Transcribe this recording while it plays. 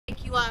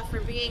you all for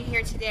being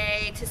here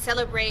today to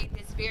celebrate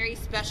this very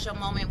special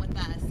moment with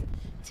us.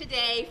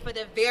 Today, for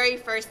the very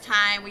first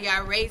time, we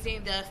are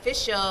raising the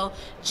official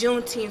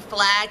Juneteenth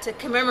flag to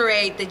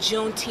commemorate the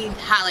Juneteenth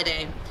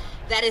holiday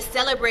that is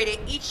celebrated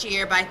each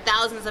year by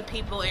thousands of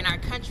people in our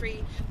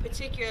country,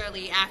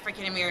 particularly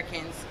African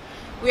Americans.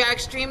 We are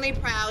extremely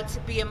proud to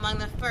be among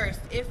the first,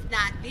 if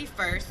not the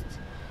first,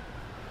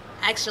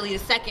 actually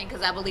the second,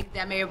 because I believe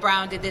that Mayor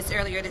Brown did this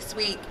earlier this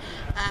week,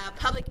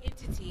 public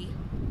entity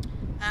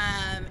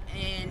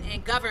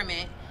in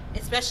government,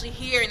 especially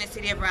here in the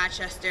city of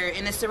Rochester,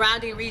 in the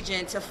surrounding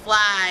region, to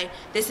fly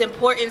this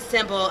important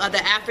symbol of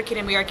the African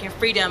American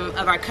freedom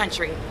of our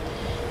country.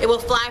 It will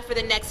fly for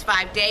the next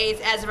 5 days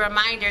as a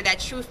reminder that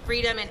true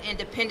freedom and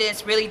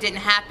independence really didn't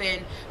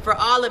happen for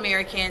all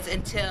Americans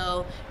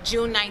until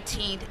June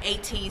 19th,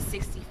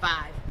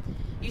 1865.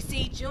 You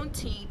see,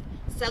 Juneteenth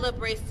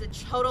celebrates the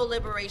total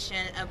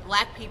liberation of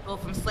black people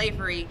from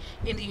slavery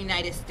in the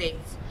United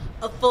States,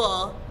 a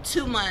full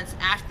 2 months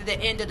after the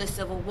end of the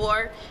Civil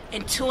War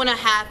and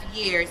 2.5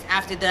 years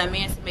after the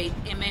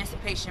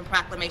Emancipation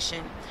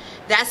Proclamation.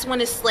 That's when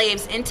the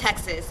slaves in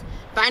Texas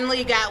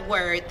finally got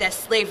word that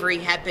slavery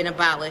had been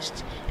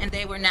abolished and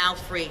they were now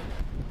free.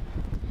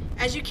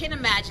 As you can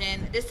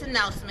imagine, this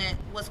announcement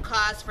was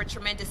cause for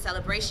tremendous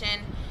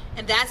celebration,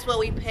 and that's what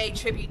we pay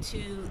tribute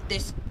to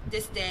this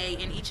day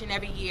and each and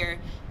every year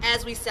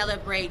as we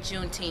celebrate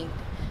Juneteenth.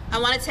 I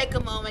want to take a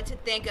moment to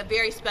thank a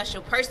very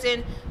special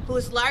person who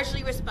is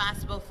largely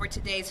responsible for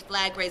today's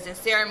flag raising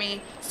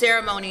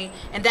ceremony,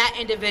 and that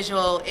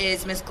individual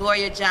is Miss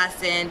Gloria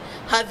Johnson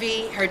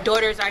Hovey. Her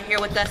daughters are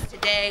here with us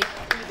today.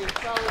 Thank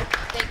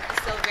you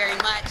so very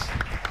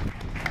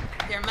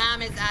much. Their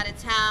mom is out of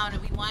town,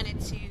 and we wanted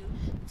to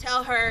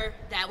tell her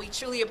that we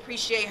truly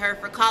appreciate her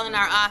for calling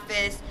our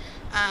office,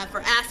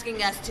 for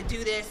asking us to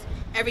do this.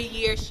 Every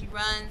year she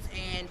runs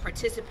and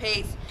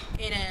participates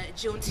in a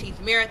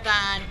Juneteenth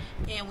marathon,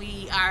 and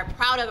we are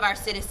proud of our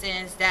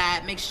citizens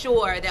that make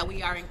sure that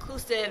we are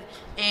inclusive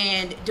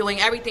and doing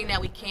everything that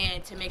we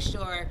can to make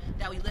sure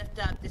that we lift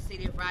up the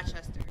city of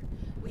Rochester.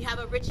 We have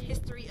a rich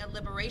history of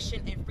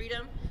liberation and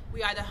freedom.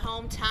 We are the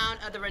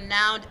hometown of the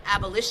renowned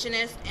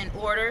abolitionist and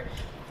orator,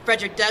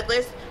 Frederick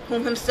Douglass,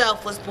 whom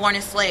himself was born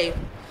a slave.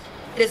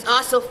 It is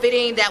also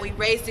fitting that we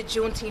raise the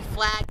Juneteenth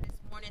flag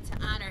this morning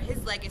to honor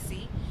his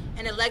legacy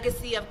and the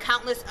legacy of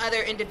countless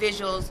other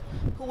individuals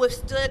who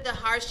withstood the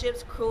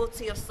hardships,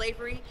 cruelty of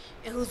slavery,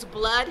 and whose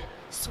blood,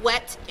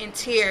 sweat, and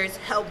tears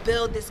helped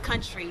build this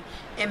country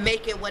and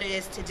make it what it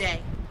is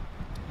today.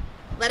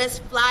 Let us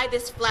fly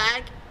this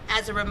flag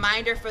as a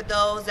reminder for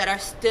those that are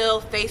still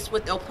faced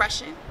with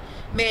oppression.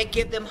 May it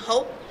give them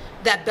hope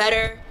that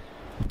better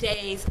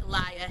days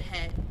lie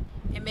ahead.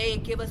 And may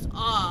it give us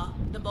all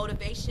the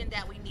motivation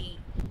that we need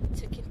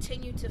to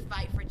continue to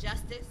fight for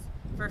justice,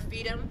 for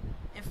freedom,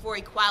 and for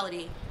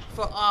equality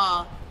for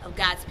all of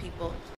God's people.